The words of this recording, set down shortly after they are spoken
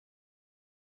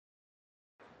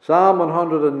Psalm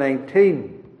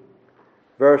 119,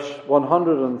 verse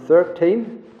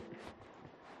 113.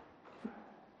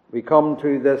 We come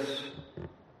to this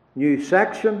new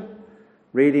section,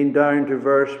 reading down to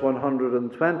verse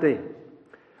 120.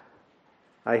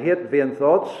 I hate vain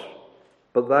thoughts,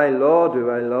 but thy law do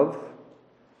I love.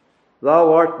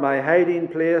 Thou art my hiding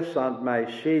place and my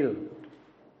shield.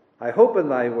 I hope in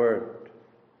thy word.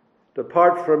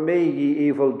 Depart from me, ye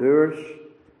evildoers,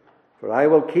 for I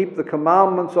will keep the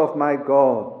commandments of my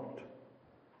God.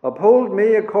 Uphold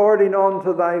me according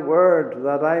unto thy word,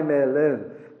 that I may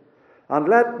live, and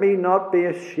let me not be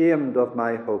ashamed of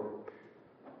my hope.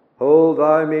 Hold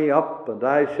thou me up, and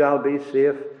I shall be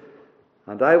safe,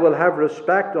 and I will have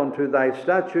respect unto thy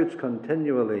statutes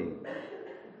continually.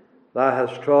 Thou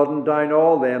hast trodden down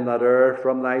all them that err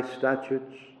from thy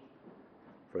statutes,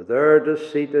 for their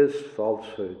deceit is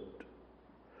falsehood.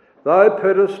 Thou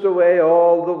puttest away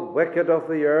all the wicked of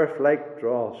the earth like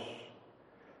dross.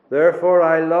 Therefore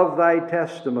I love thy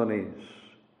testimonies.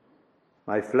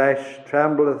 My flesh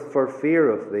trembleth for fear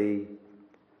of thee,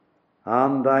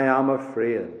 and I am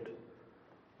afraid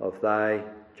of thy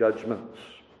judgments.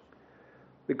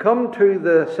 We come to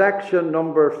the section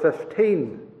number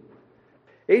 15.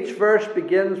 Each verse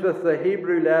begins with the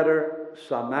Hebrew letter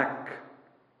Samak.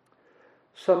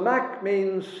 Samak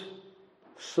means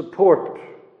support.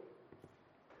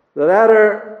 The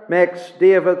letter makes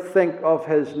David think of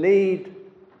his need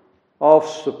of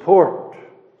support.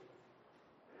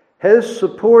 His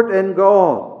support in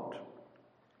God.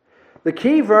 The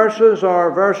key verses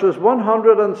are verses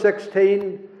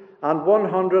 116 and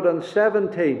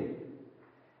 117.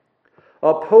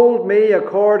 Uphold me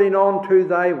according unto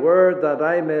thy word, that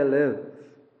I may live.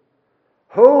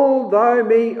 Hold thou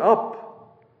me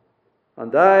up,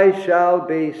 and I shall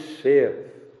be safe.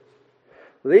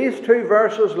 These two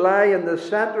verses lie in the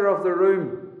center of the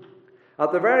room,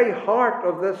 at the very heart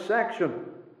of this section.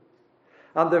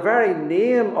 And the very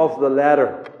name of the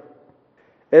letter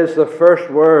is the first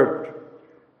word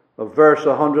of verse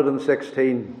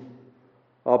 116.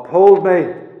 Uphold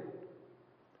me.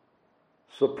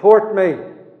 Support me.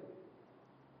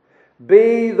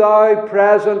 Be thou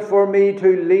present for me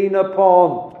to lean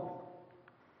upon.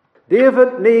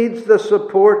 David needs the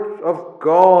support of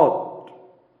God.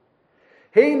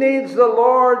 He needs the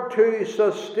Lord to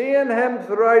sustain him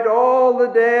throughout all the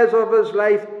days of his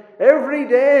life, every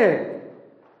day,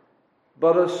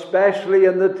 but especially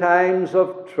in the times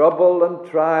of trouble and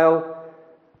trial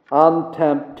and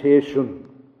temptation.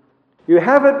 You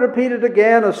have it repeated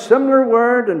again, a similar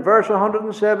word in verse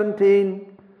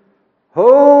 117.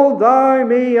 Hold thou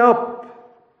me up.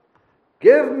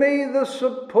 Give me the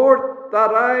support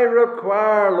that I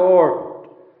require, Lord,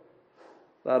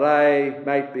 that I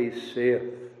might be safe.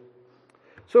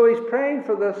 So he's praying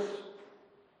for this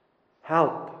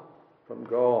help from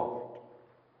God.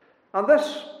 And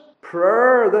this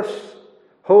prayer, this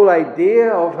whole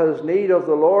idea of his need of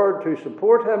the Lord to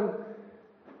support him,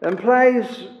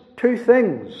 implies two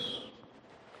things.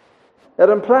 It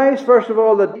implies, first of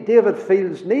all, that David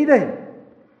feels needy,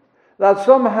 that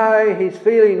somehow he's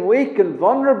feeling weak and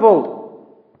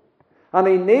vulnerable, and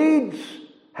he needs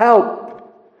help.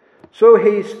 So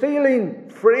he's feeling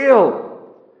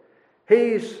frail.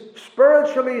 He's,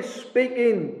 spiritually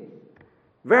speaking,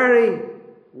 very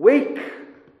weak.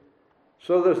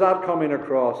 So there's that coming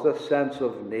across, this sense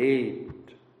of need.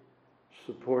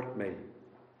 Support me.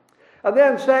 And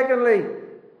then secondly,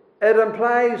 it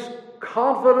implies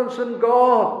confidence in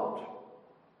God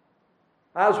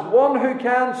as one who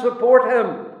can support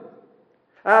him,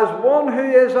 as one who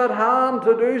is at hand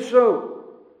to do so,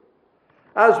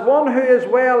 as one who is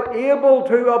well able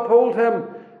to uphold him.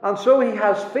 And so he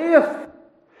has faith.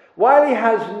 While he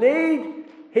has need,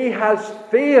 he has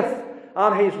faith,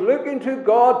 and he's looking to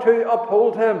God to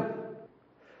uphold him,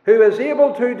 who is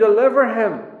able to deliver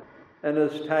him in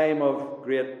his time of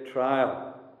great trial.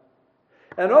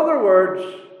 In other words,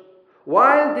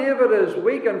 while David is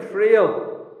weak and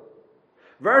frail,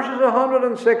 verses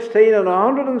 116 and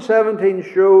 117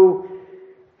 show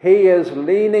he is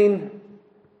leaning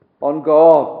on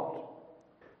God.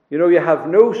 You know, you have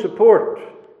no support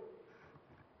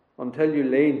until you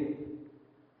lean.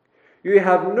 You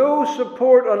have no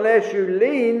support unless you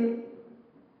lean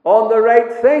on the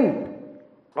right thing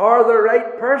or the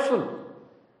right person.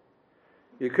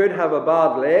 You could have a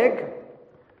bad leg,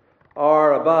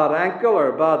 or a bad ankle, or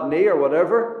a bad knee, or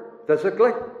whatever,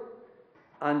 physically,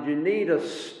 and you need a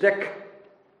stick.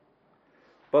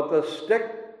 But the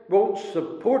stick won't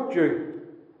support you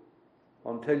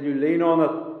until you lean on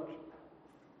it,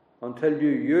 until you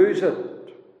use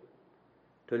it,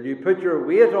 till you put your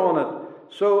weight on it.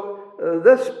 So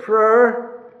this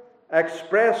prayer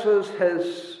expresses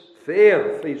his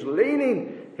faith. He's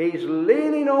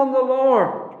leaning on the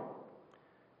Lord.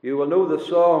 You will know the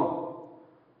song,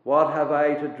 "What have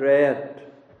I to dread?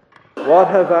 What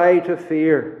have I to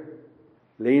fear?"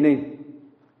 Leaning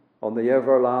on the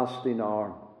everlasting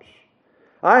arms.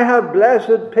 I have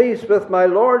blessed peace with my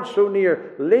Lord so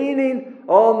near. Leaning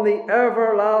on the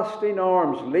everlasting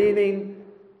arms. Leaning.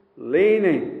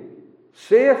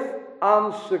 Safe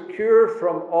and secure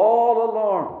from all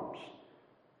alarms.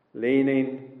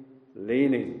 Leaning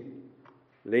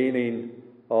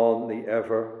on the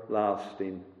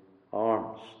everlasting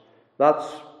arms. That's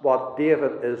what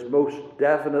David is most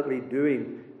definitely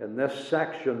doing in this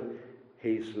section.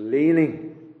 He's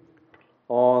leaning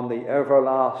on the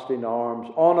everlasting arms,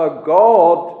 on a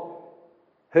God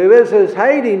who is his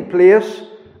hiding place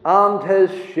and his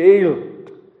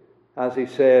shield, as he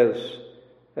says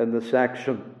in the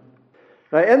section.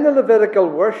 Now, in the Levitical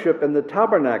worship in the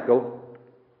tabernacle,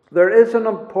 there is an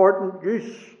important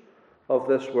use of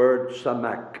this word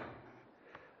samak.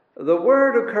 The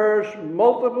word occurs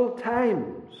multiple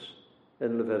times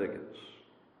in Leviticus,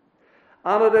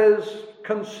 and it is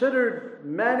considered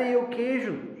many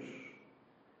occasions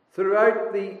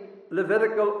throughout the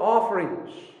Levitical offerings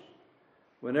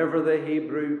whenever the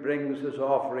Hebrew brings his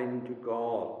offering to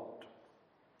God.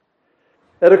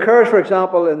 It occurs, for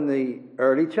example, in the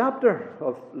early chapter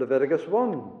of Leviticus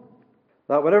 1,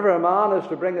 that whenever a man is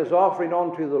to bring his offering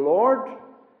unto the Lord,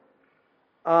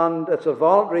 and it's a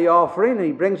voluntary offering,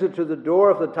 he brings it to the door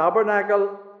of the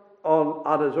tabernacle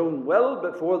at his own will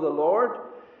before the Lord,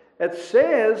 it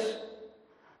says,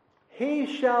 he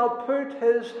shall put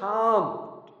his hand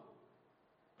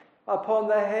upon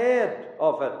the head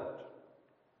of it,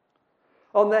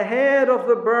 on the head of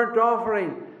the burnt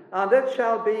offering, and it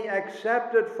shall be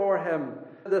accepted for him.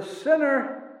 The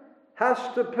sinner has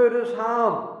to put his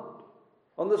hand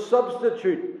on the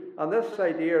substitute, and this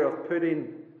idea of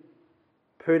putting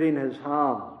his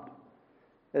hand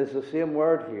is the same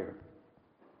word here,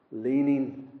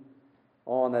 leaning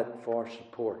on it for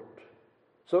support.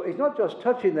 So he's not just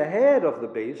touching the head of the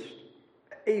beast,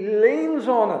 he leans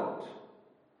on it.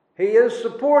 He is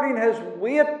supporting his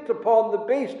weight upon the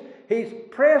beast. He's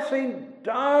pressing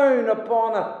down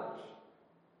upon it,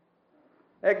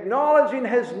 acknowledging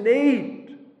his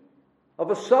need of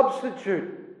a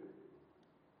substitute,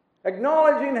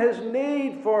 acknowledging his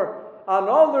need for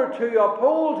another to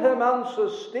uphold him and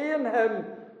sustain him,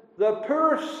 the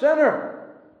poor sinner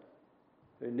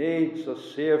who needs a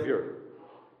Saviour.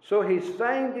 So he's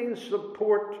finding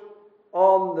support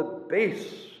on the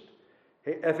beast.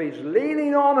 If he's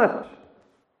leaning on it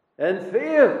in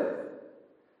faith,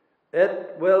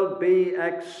 it will be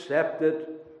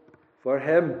accepted for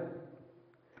him.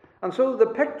 And so the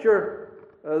picture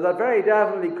that very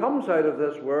definitely comes out of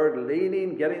this word,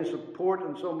 leaning, getting support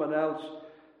in someone else,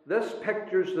 this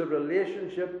pictures the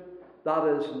relationship that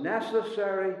is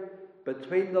necessary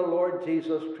between the Lord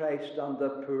Jesus Christ and the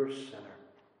poor sinner.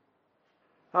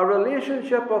 A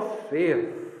relationship of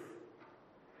faith.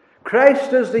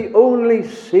 Christ is the only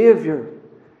Saviour.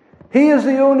 He is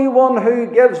the only one who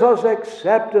gives us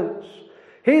acceptance.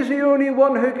 He's the only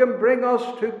one who can bring us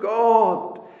to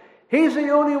God. He's the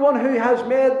only one who has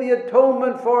made the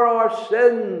atonement for our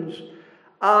sins.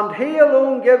 And He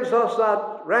alone gives us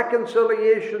that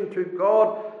reconciliation to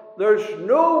God. There's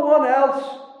no one else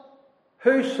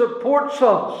who supports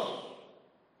us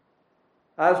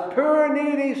as poor,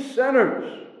 needy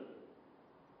sinners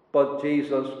but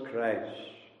Jesus Christ.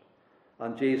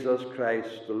 And Jesus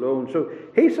Christ alone. So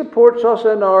He supports us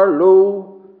in our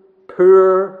low,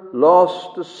 poor,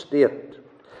 lost estate.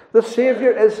 The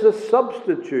Saviour is the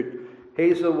substitute.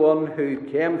 He's the one who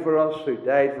came for us, who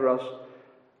died for us,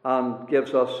 and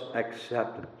gives us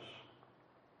acceptance.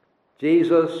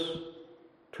 Jesus,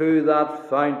 to that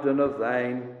fountain of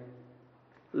thine,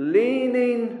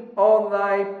 leaning on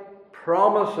thy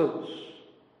promises,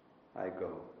 I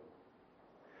go.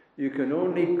 You can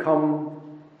only come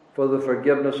for the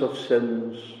forgiveness of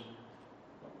sins,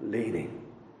 leaning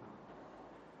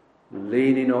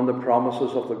on the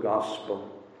promises of the gospel,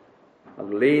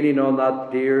 and leaning on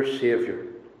that dear Saviour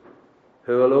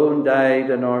who alone died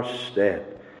in our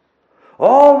stead.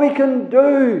 All we can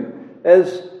do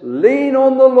is lean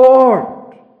on the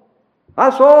Lord.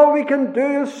 That's all we can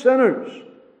do as sinners.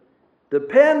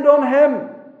 Depend on Him,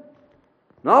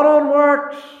 not on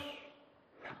works,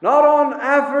 not on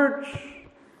efforts.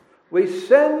 We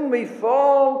sin, we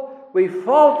fall, we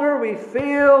falter, we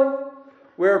fail.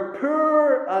 We're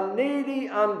poor and needy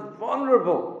and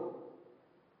vulnerable.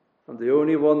 And the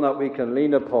only one that we can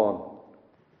lean upon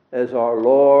is our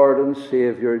Lord and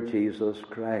Saviour Jesus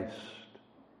Christ,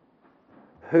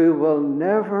 who will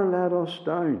never let us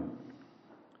down.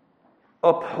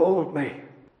 Uphold me.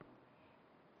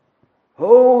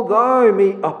 Hold thou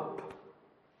me up,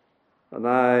 and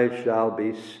I shall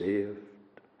be saved.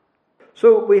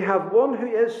 So we have one who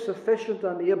is sufficient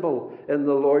and able in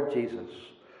the Lord Jesus.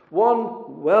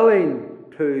 One willing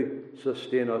to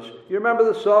sustain us. You remember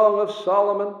the Song of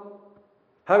Solomon?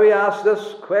 How he asked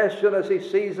this question as he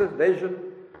sees a vision.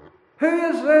 Who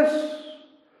is this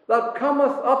that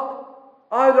cometh up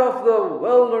out of the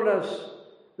wilderness,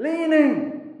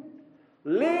 leaning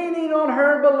on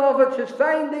her beloved? She's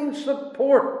finding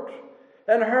support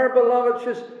in her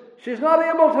beloved. She's not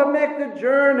able to make the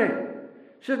journey.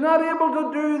 She's not able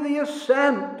to do the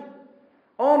ascent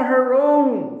on her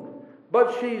own,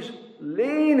 but she's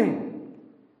leaning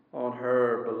on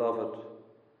her beloved,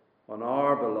 on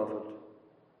our beloved,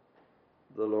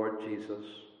 the Lord Jesus.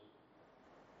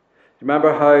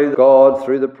 Remember how God,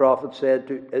 through the prophet, said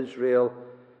to Israel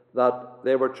that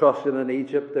they were trusting in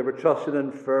Egypt, they were trusting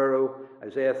in Pharaoh,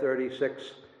 Isaiah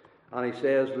 36, and he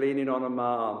says, leaning on a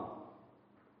man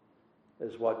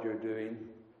is what you're doing.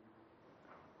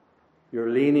 You're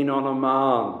leaning on a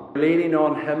man, leaning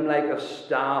on him like a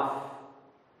staff,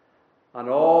 and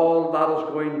all that is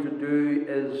going to do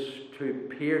is to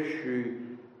pierce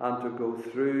you and to go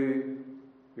through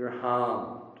your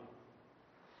hand.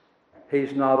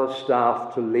 He's not a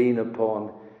staff to lean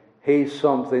upon. He's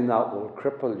something that will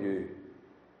cripple you.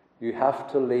 You have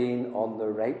to lean on the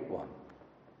right one,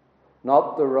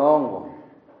 not the wrong one.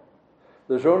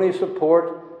 There's only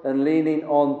support in leaning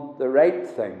on the right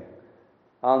thing.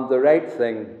 And the right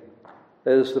thing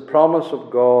is the promise of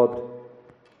God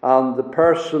and the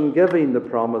person giving the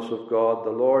promise of God,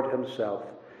 the Lord himself.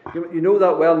 You know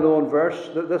that well-known verse,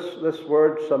 this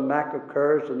word samak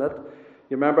occurs in it.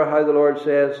 You remember how the Lord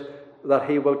says that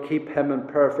he will keep him in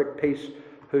perfect peace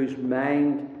whose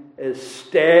mind is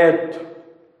stead,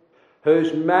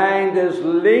 whose mind is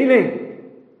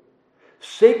leaning,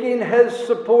 seeking his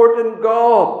support in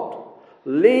God,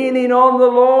 leaning on the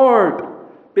Lord,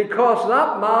 because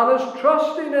that man is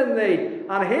trusting in thee,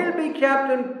 and he'll be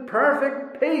kept in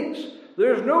perfect peace.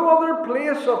 There's no other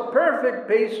place of perfect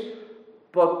peace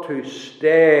but to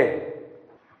stay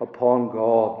upon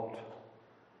God.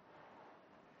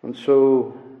 And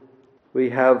so we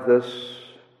have this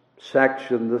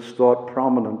section, this thought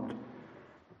prominent.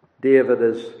 David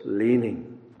is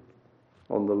leaning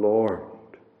on the Lord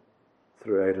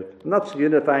throughout it. And that's the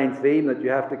unifying theme that you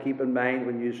have to keep in mind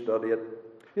when you study it.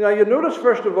 You notice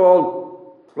first of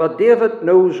all that David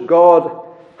knows God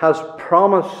has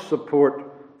promised support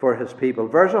for his people.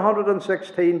 Verse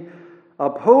 116,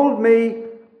 uphold me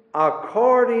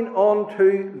according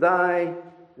unto thy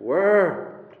word.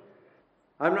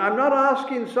 I'm not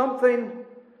asking something,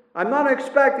 I'm not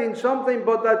expecting something,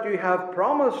 but that you have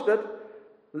promised it.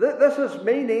 This is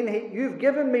meaning you've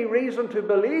given me reason to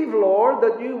believe, Lord,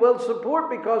 that you will support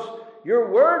because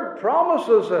your word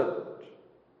promises it.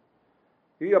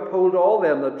 You uphold all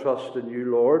them that trust in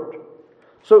you, Lord.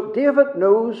 So David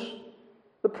knows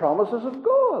the promises of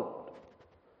God.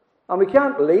 And we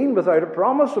can't lean without a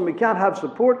promise, and we can't have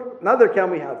support. Neither can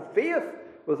we have faith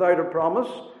without a promise.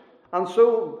 And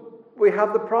so we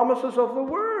have the promises of the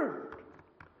Word.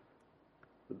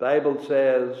 The Bible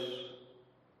says,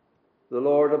 the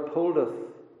Lord upholdeth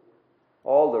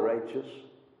all the righteous.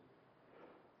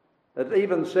 It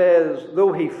even says,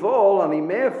 though he fall, and he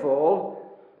may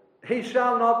fall, he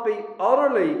shall not be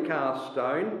utterly cast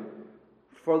down,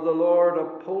 for the Lord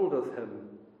upholdeth him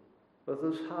with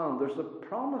his hand. There's a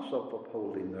promise of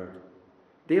upholding there.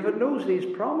 David knows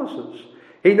these promises.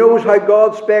 He knows how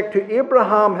God spake to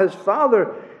Abraham, his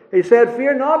father. He said,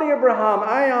 fear not, Abraham,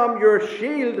 I am your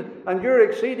shield and your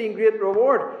exceeding great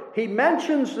reward. He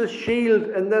mentions the shield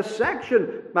in this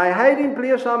section, my hiding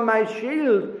place and my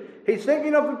shield. He's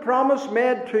thinking of the promise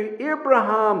made to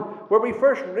Abraham, where we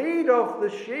first read of the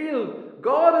shield.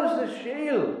 God is the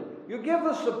shield. You give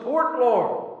the support,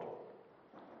 Lord.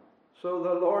 So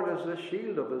the Lord is the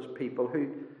shield of his people, who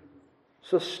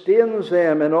sustains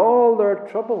them in all their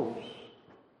troubles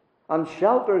and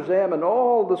shelters them in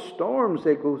all the storms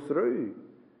they go through.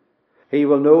 He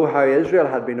will know how Israel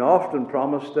had been often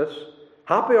promised this.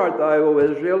 Happy art thou, O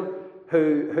Israel,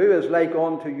 who is like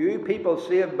unto you, people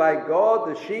saved by God,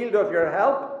 the shield of your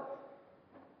help,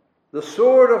 the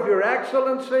sword of your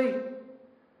excellency,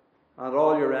 and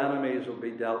all your enemies will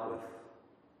be dealt with.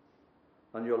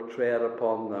 And you'll tread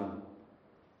upon them,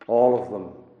 all of them.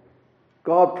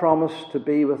 God promised to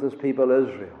be with his people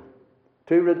Israel,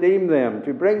 to redeem them,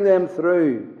 to bring them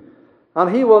through.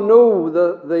 And he will know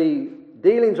the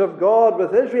dealings of God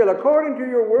with Israel, according to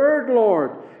your word,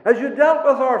 Lord. As you dealt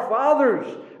with our fathers,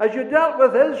 as you dealt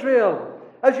with Israel,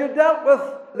 as you dealt with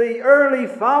the early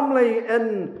family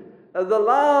in the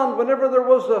land whenever there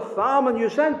was a famine. You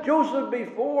sent Joseph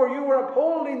before. You were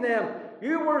upholding them.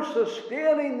 You were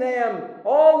sustaining them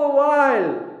all the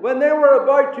while when they were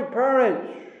about to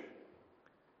perish.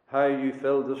 How you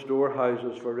filled the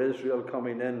storehouses for Israel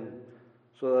coming in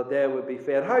so that they would be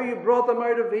fed. How you brought them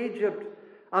out of Egypt.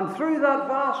 And through that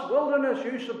vast wilderness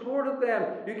you supported them.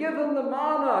 You gave them the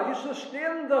manna. You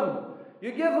sustained them.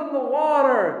 You gave them the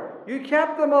water. You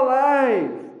kept them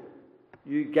alive.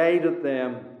 You guided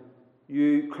them.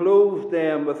 You clothed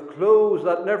them with clothes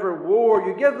that never wore.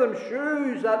 You gave them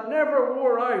shoes that never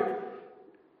wore out.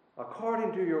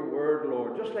 According to your word,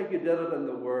 Lord, just like you did it in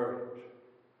the word.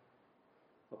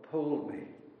 Uphold me.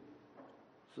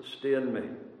 Sustain me.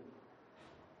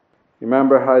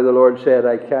 Remember how the Lord said,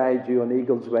 I carried you on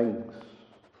eagle's wings.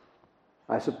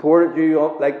 I supported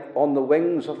you like on the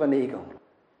wings of an eagle.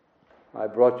 I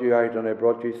brought you out and I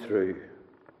brought you through.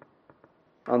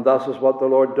 And that is what the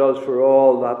Lord does for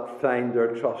all that find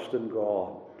their trust in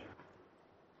God.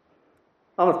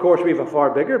 And of course, we have a far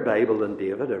bigger Bible than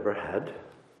David ever had.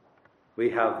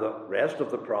 We have the rest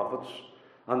of the prophets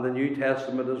and the New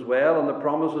Testament as well, and the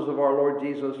promises of our Lord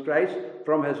Jesus Christ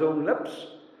from his own lips.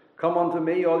 Come unto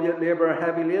me, all ye labour and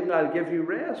heavy laden, I'll give you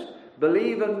rest.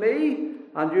 Believe in me,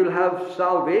 and you'll have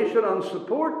salvation and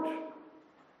support.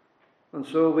 And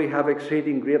so we have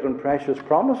exceeding great and precious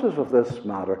promises of this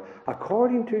matter.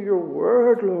 According to your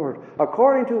word, Lord,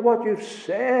 according to what you've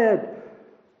said,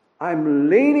 I'm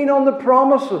leaning on the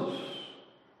promises.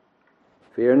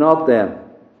 Fear not then.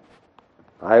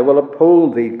 I will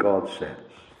uphold thee, God says,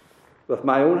 with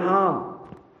my own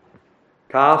hand,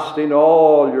 casting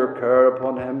all your care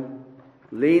upon him,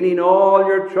 leaning all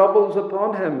your troubles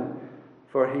upon him,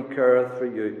 for he careth for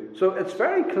you. So it's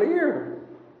very clear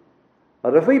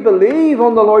that if we believe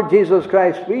on the Lord Jesus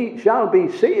Christ, we shall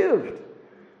be saved.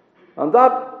 And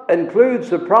that includes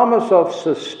the promise of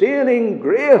sustaining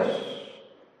grace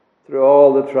through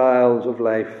all the trials of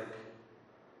life.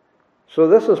 So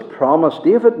this is promised.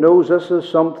 David knows this is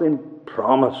something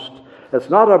promised. It's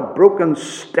not a broken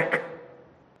stick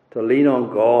to lean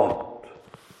on God.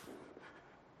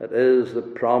 It is the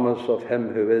promise of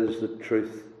him who is the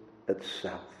truth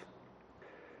itself.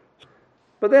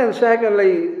 But then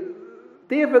secondly,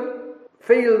 David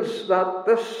feels that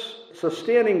this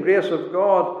sustaining grace of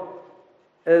God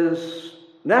is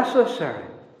necessary.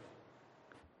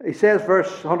 He says,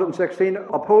 verse 116,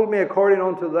 uphold me according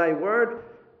unto thy word,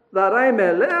 that I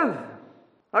may live.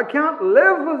 I can't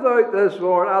live without this,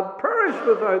 Lord. I'll perish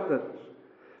without this.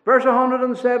 Verse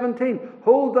 117,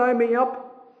 hold thou me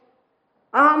up,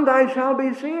 and I shall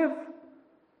be saved.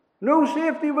 No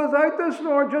safety without this,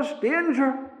 Lord, just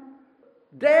danger,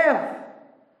 death.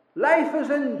 Life is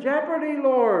in jeopardy,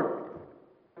 Lord,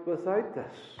 without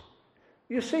this.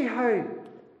 You see how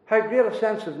great a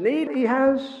sense of need he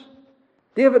has?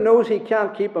 David knows he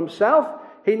can't keep himself.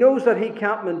 He knows that he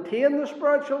can't maintain the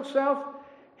spiritual self.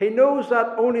 He knows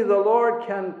that only the Lord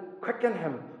can quicken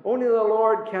him. Only the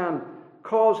Lord can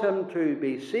cause him to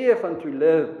be safe and to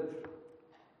live.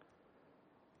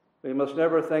 We must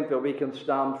never think that we can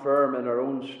stand firm in our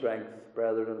own strength,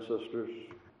 brethren and sisters.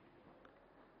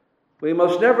 We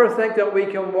must never think that we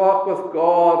can walk with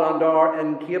God and are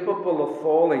incapable of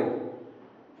falling.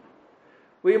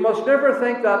 We must never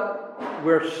think that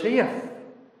we're safe.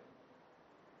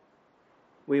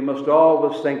 We must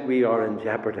always think we are in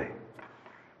jeopardy,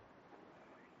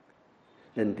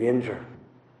 in danger.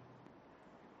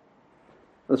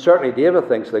 And certainly David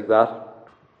thinks like that.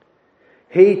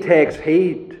 He takes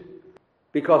heed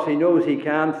because he knows he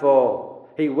can fall.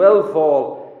 He will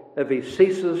fall if he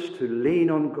ceases to lean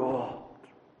on God.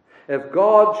 If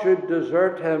God should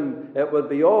desert him, it would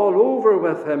be all over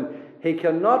with him. He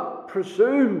cannot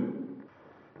presume.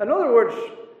 In other words,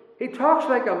 he talks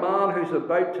like a man who's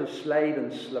about to slide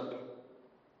and slip.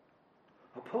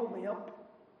 Pull me up.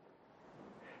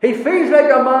 He feels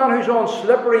like a man who's on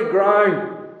slippery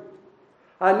ground.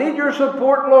 I need your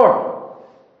support, Lord.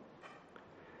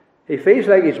 He feels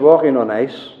like he's walking on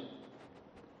ice.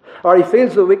 Or he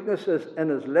feels the weaknesses in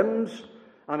his limbs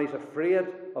and he's afraid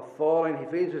of falling. He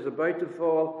feels he's about to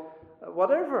fall.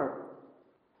 Whatever.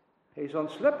 He's on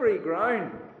slippery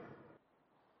ground.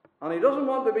 And he doesn't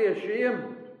want to be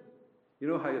ashamed. You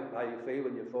know how you feel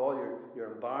when you fall.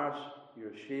 You're embarrassed.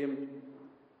 You're ashamed.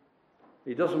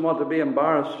 He doesn't want to be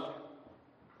embarrassed.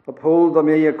 Uphold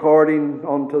me according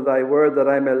unto thy word that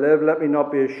I may live. Let me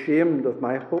not be ashamed of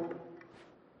my hope.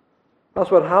 That's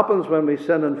what happens when we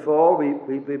sin and fall.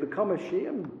 We become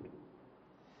ashamed.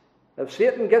 If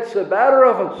Satan gets the better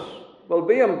of us, we'll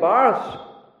be embarrassed.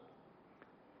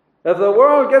 If the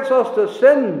world gets us to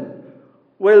sin,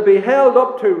 we'll be held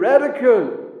up to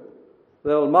ridicule.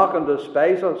 They'll mock and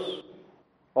despise us.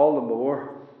 All the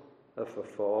more if we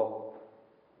fall.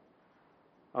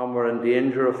 And we're in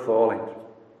danger of falling,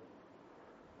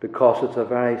 because it's a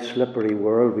very slippery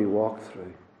world we walk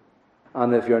through.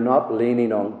 And if you're not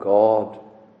leaning on God,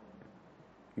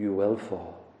 you will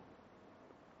fall.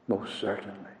 Most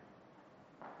certainly.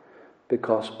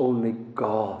 Because only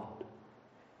God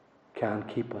can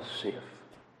keep us safe.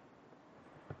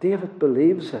 David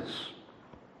believes this.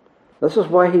 This is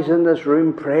why he's in this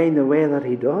room praying the way that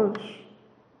he does.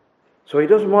 So he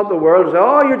doesn't want the world to say,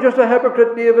 oh, you're just a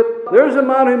hypocrite, David. There's a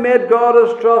man who made God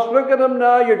his trust. Look at him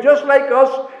now. You're just like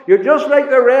us. You're just like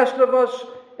the rest of us.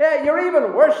 Yeah, you're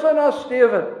even worse than us,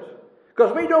 David.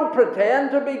 Because we don't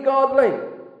pretend to be godly.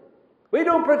 We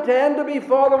don't pretend to be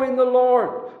following the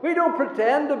Lord. We don't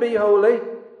pretend to be holy.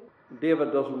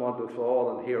 David doesn't want to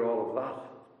fall and hear all of that.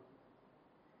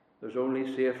 There's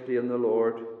only safety in the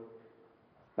Lord.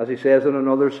 As he says in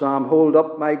another psalm, hold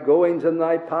up my goings in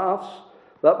thy paths,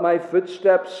 that my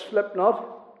footsteps slip not.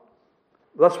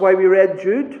 That's why we read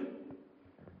Jude.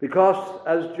 Because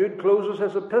as Jude closes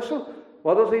his epistle,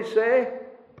 what does he say?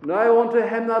 Now unto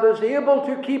him that is able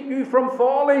to keep you from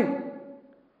falling.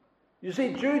 You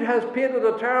see, Jude has painted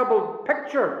a terrible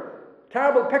picture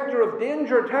of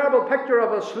danger, terrible picture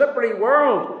of a slippery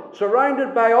world,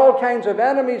 surrounded by all kinds of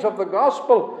enemies of the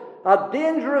gospel, a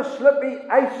dangerous, slippery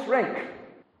ice rink.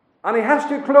 And he has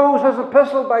to close his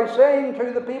epistle by saying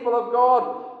to the people of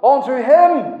God, unto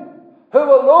him who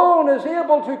alone is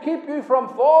able to keep you from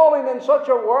falling in such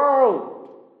a world.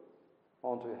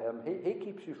 Unto him. He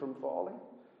keeps you from falling.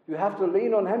 You have to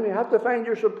lean on him. You have to find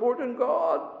your support in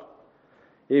God.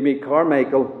 Amy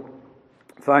Carmichael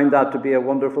found that to be a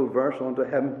wonderful verse. Unto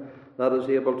him that is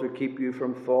able to keep you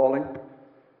from falling.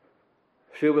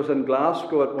 She was in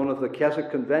Glasgow at one of the Keswick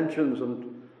conventions,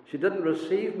 and she didn't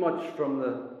receive much from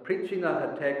the preaching that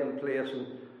had taken place, and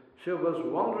she was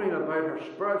wondering about her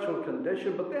spiritual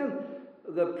condition. But then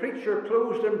the preacher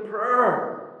closed in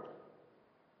prayer.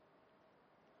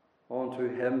 Unto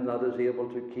him that is able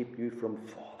to keep you from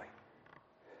falling.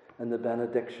 In the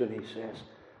benediction he says,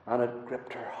 and it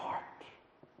gripped her heart.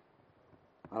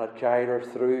 And it carried her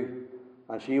through.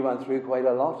 And she went through quite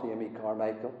a lot, Amy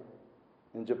Carmichael,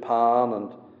 in Japan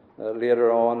and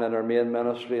later on in her main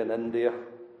ministry in India.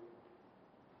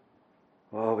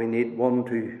 Oh, we need one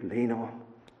to lean on.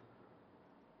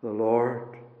 The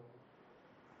Lord.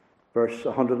 Verse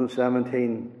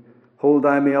 117. Hold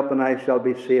thou me up and I shall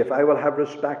be safe. I will have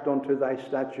respect unto thy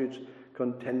statutes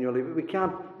continually. We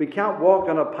can't walk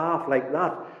on a path like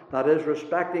that. That is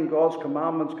respecting God's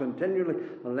commandments continually,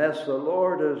 unless the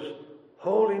Lord is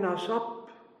holding us up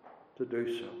to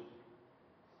do so.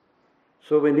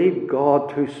 So we need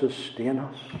God to sustain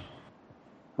us.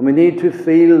 And we need to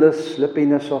feel the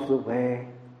slippiness of the way.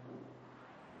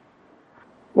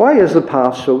 Why is the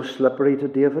path so slippery to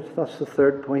David? That's the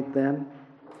third point then.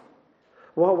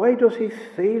 Well, why does he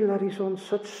feel that he's on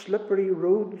such slippery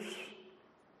roads?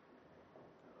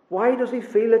 Why does he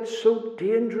feel it's so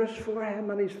dangerous for him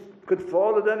and he could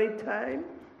fall at any time?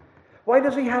 Why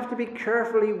does he have to be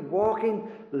carefully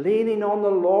walking, leaning on the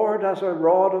Lord as a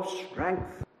rod of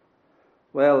strength?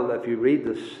 Well, if you read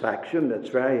this section, it's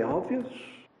very obvious.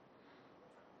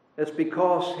 It's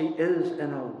because he is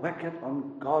in a wicked,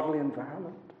 ungodly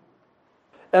environment.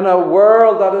 In a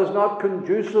world that is not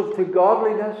conducive to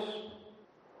godliness.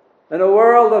 In a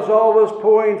world that's always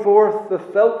pouring forth the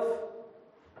filth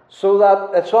so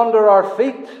that it's under our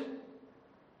feet.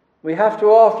 We have to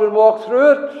often walk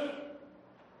through it.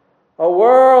 A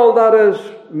world that is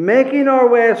making our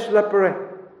way slippery.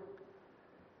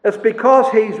 It's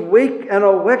because he's weak in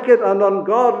a wicked and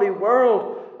ungodly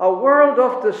world. A world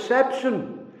of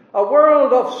deception. A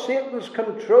world of Satan's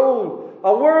control.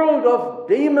 A world of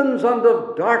demons and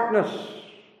of darkness.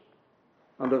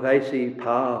 And of icy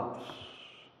paths.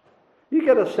 You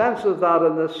get a sense of that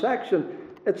in this section.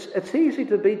 It's easy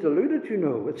to be deluded, you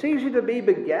know. It's easy to be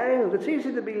beguiled. It's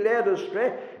easy to be led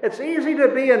astray. It's easy to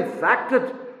be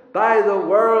infected by the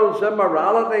world's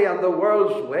immorality and the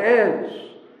world's ways.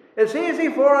 It's easy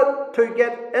for it to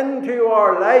get into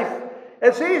our life.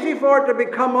 It's easy for it to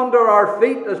become under our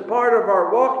feet as part of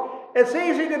our walk. It's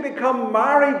easy to become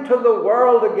married to the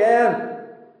world again.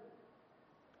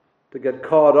 To get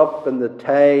caught up in the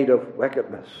tide of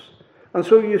wickedness. And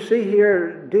so you see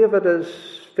here, David is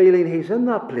feeling he's in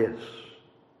that place.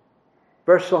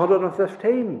 Verse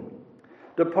 115.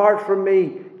 Depart from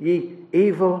me, ye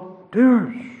evil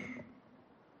doers.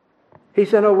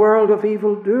 He's in a world of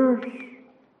evil doers.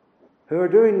 who are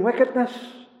doing wickedness,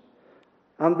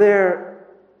 and they're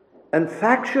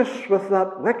infectious with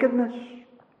that wickedness.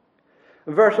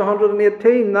 In verse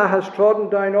 118, thou hast trodden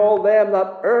down all them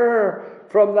that err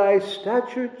from thy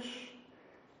statutes.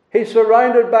 He's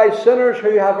surrounded by sinners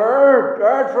who have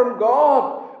erred from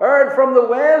God, erred from the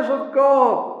ways of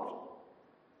God.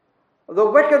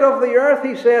 The wicked of the earth,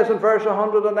 he says in verse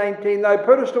 119, thou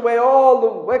puttest away all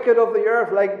the wicked of the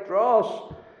earth like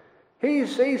dross.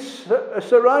 He's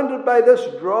surrounded by this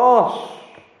dross,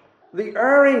 the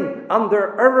erring and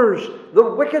their errors, the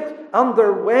wicked and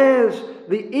their ways,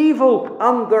 the evil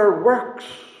and their works.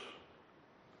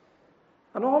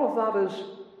 And all of that is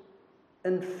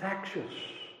infectious.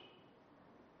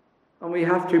 And we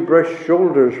have to brush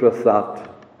shoulders with that.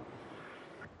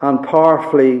 And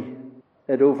powerfully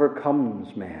it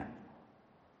overcomes men.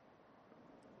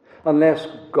 Unless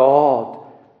God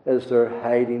is their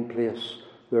hiding place,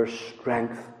 their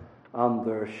strength and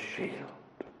their shield.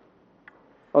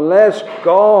 Unless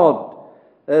God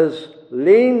is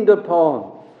leaned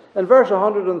upon. In verse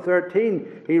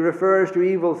 113, he refers to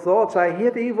evil thoughts. I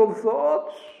hate evil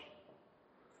thoughts.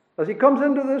 As he comes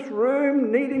into this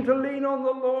room, needing to lean on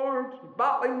the Lord,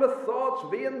 battling with thoughts,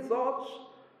 vain thoughts,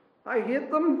 I hate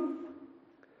them.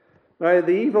 Now,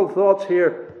 the evil thoughts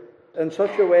here, in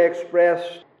such a way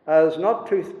expressed as not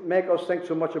to make us think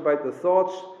so much about the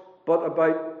thoughts, but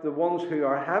about the ones who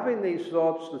are having these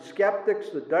thoughts, the skeptics,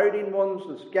 the doubting ones,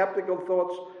 the skeptical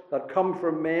thoughts that come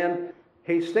from men.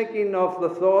 He's thinking of the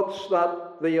thoughts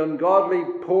that the ungodly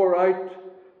pour out,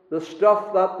 the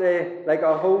stuff that they, like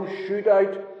a hose, shoot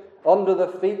out under the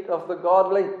feet of the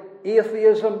godly.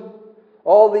 Atheism,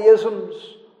 all the isms,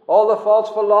 all the false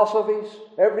philosophies,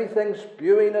 everything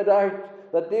spewing it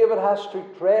out that David has to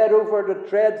tread over, to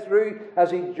tread through as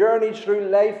he journeys through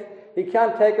life. He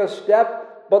can't take a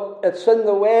step, but it's in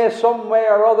the way some way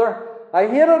or other. I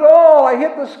hate it all. I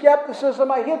hate the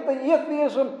skepticism. I hate the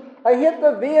atheism. I hate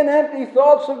the vain, empty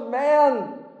thoughts of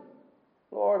man.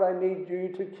 Lord, I need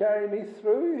you to carry me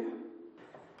through.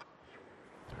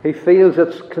 He feels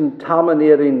its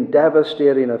contaminating,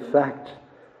 devastating effect.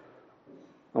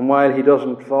 And while he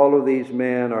doesn't follow these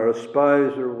men or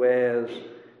espouse their ways,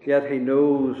 yet he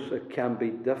knows it can be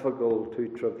difficult to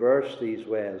traverse these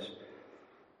ways.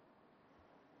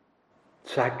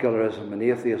 Secularism and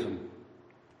atheism,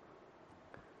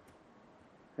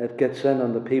 it gets in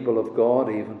on the people of God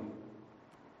even.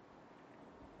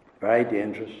 Very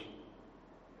dangerous.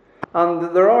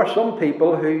 And there are some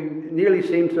people who nearly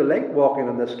seem to like walking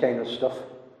in this kind of stuff.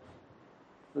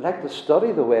 They like to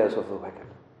study the ways of the wicked,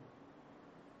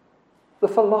 the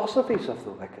philosophies of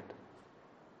the wicked,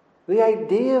 the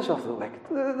ideas of the wicked.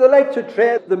 They like to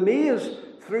tread the maze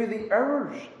through the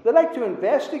errors. They like to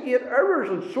investigate errors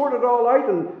and sort it all out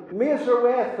and maze their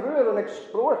way through it and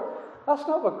explore it. That's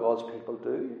not what God's people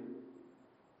do.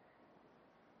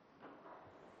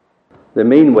 They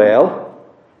mean well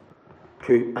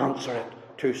to answer it,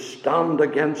 to stand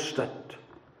against it.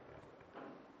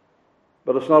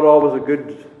 But it's not always a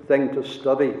good thing to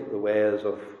study the ways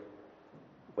of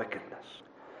wickedness.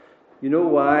 You know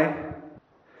why?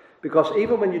 Because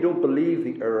even when you don't believe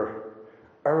the error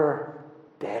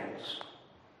deadens.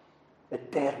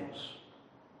 It deadens.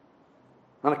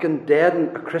 And it can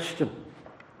deaden a Christian.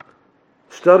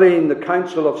 Studying the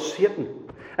counsel of Satan,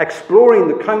 exploring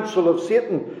the counsel of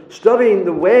Satan, studying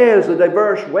the ways, the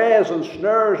diverse ways and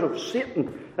snares of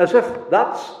Satan, as if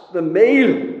that's the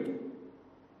meal.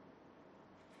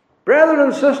 Brethren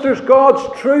and sisters,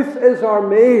 God's truth is our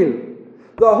meal.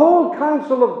 The whole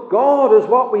counsel of God is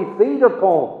what we feed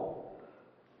upon.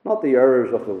 Not the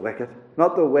errors of the wicked,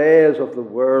 not the ways of the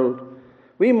world.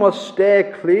 We must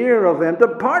stay clear of them.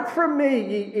 Depart from me,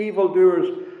 ye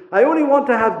evildoers. I only want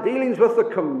to have dealings with the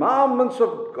commandments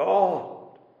of God.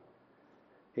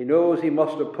 He knows he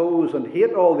must oppose and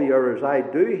hate all the errors. I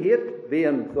do hate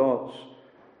vain thoughts.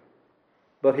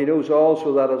 But he knows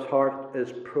also that his heart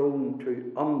is prone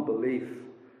to unbelief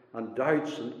and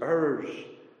doubts and errors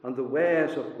and the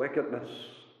ways of wickedness.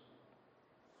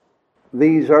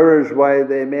 These errors, while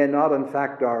they may not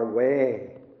infect our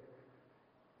way,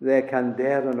 they can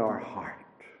deaden our heart.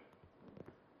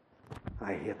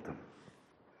 I hate them.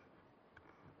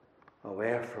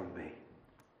 Away from me.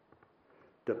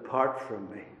 Depart from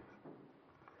me.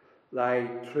 Thy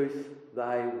truth,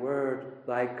 thy word,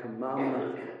 thy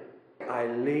commandment, I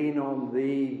lean on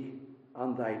thee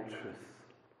and thy truth.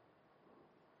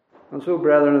 And so,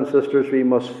 brethren and sisters, we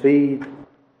must feed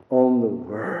on the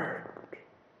word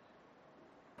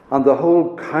and the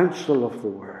whole counsel of the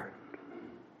word,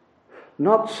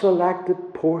 not selected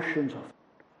portions of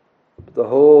it, but the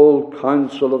whole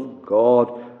counsel of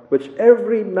God which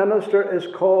every minister is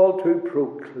called to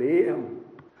proclaim.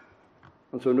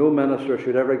 And so no minister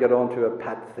should ever get onto a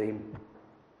pet theme,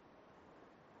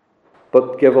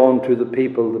 but give unto the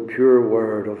people the pure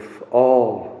word of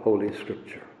all Holy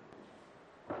Scripture.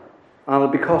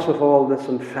 And because of all this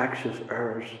infectious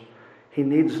errors, he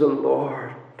needs the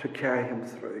Lord to carry him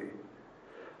through.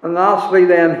 And lastly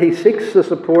then, he seeks the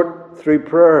support through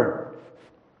prayer.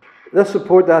 This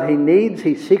support that he needs,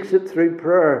 he seeks it through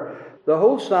prayer. The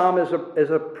whole psalm is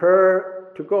a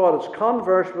prayer to God. It's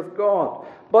converse with God.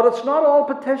 But it's not all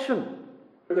petition.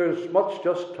 There's much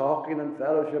just talking and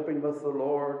fellowshipping with the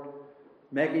Lord,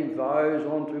 making vows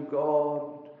unto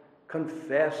God,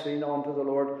 confessing unto the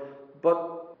Lord.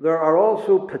 But there are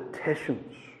also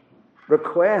petitions,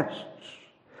 requests.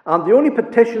 And the only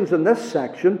petitions in this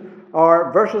section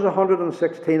are verses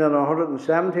 116 and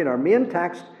 117, our main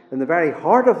text in the very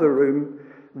heart of the room.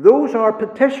 Those are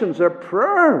petitions, they're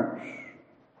prayers.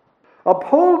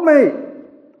 Uphold me.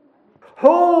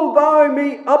 Hold thou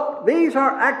me up. These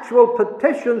are actual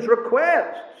petitions,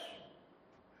 requests.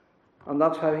 And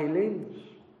that's how he leans.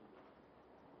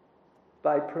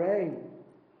 By praying.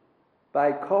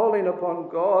 By calling upon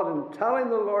God and telling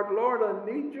the Lord, Lord, I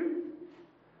need you.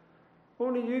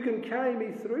 Only you can carry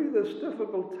me through this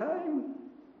difficult time.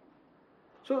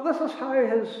 So this is how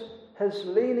his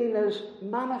leaning is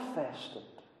manifested.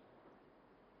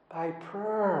 By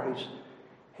prayer.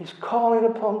 He's calling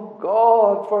upon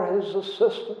God for his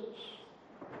assistance,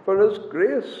 for his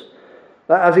grace.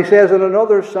 As he says in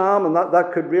another psalm, and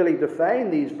that could really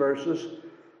define these verses,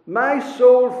 my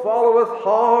soul followeth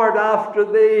hard after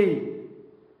thee.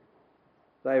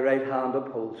 Thy right hand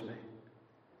upholds me.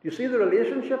 Do you see the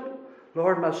relationship?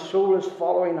 Lord, my soul is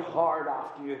following hard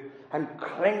after you. I'm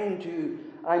clinging to you.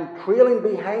 I'm trailing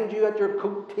behind you at your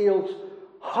coattails.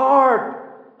 Hard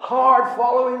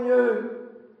following you.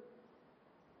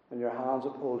 And your hands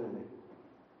upholding me.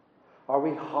 Are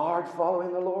we hard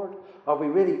following the Lord? Are we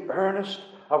really earnest?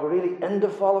 Are we really into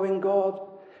following God?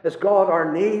 Is God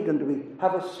our need? And do we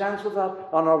have a sense of that?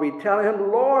 And are we telling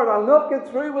him, Lord, I'll not get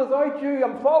through without you.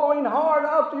 I'm following hard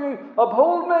after you.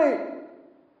 Uphold me.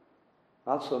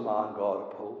 That's the man God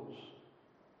upholds.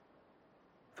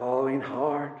 Following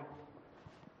hard.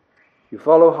 You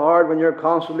follow hard when you're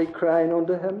constantly crying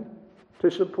unto him to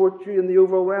support you in the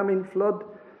overwhelming flood.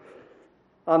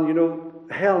 And you know,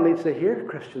 hell needs to hear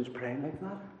Christians praying like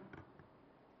that.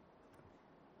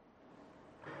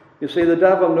 You see, the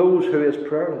devil knows who is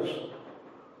prayerless.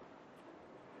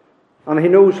 And he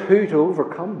knows who to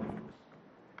overcome.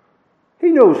 He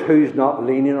knows who's not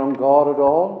leaning on God at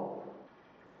all.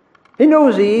 He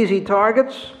knows the easy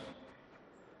targets.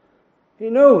 He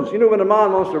knows. You know, when a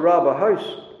man wants to rob a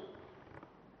house,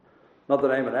 not that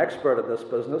I'm an expert at this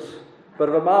business, but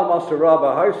if a man wants to rob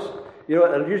a house, you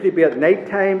know, it'll usually be at night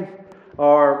time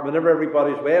or whenever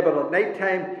everybody's away, but at night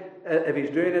time, if he's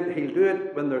doing it, he'll do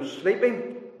it when they're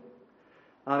sleeping.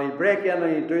 And he'll break in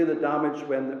and he'll do the damage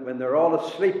when they're all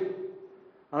asleep.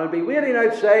 And he'll be waiting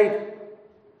outside.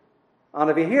 And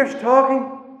if he hears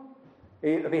talking,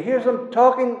 if he hears them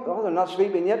talking, oh, they're not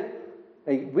sleeping yet.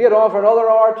 He wait on for another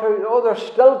hour or two. Oh, they're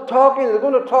still talking. They're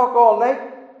going to talk all night.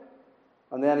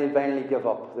 And then he'll finally give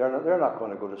up. They're not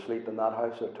going to go to sleep in that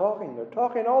house. They're talking. They're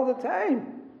talking all the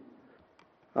time.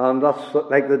 And that's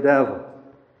like the devil.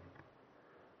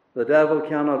 The devil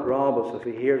cannot rob us if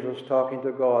he hears us talking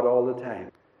to God all the time.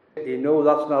 You know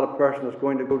that's not a person that's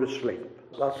going to go to sleep.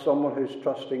 That's someone who's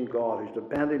trusting God, who's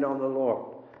depending on the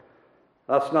Lord.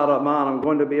 That's not a man I'm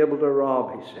going to be able to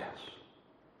rob, he says.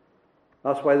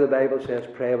 That's why the Bible says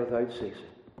pray without ceasing.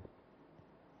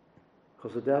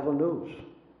 Because the devil knows.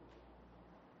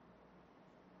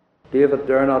 David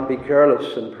dare not be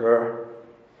careless in prayer.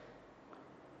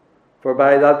 For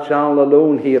by that channel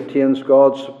alone he obtains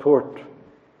God's support.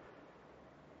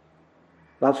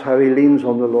 That's how he leans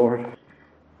on the Lord.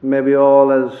 Maybe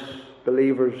all as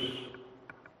believers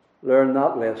learn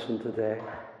that lesson today.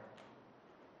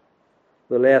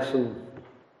 The lesson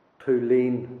to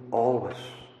lean always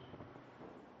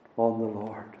on the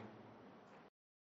Lord.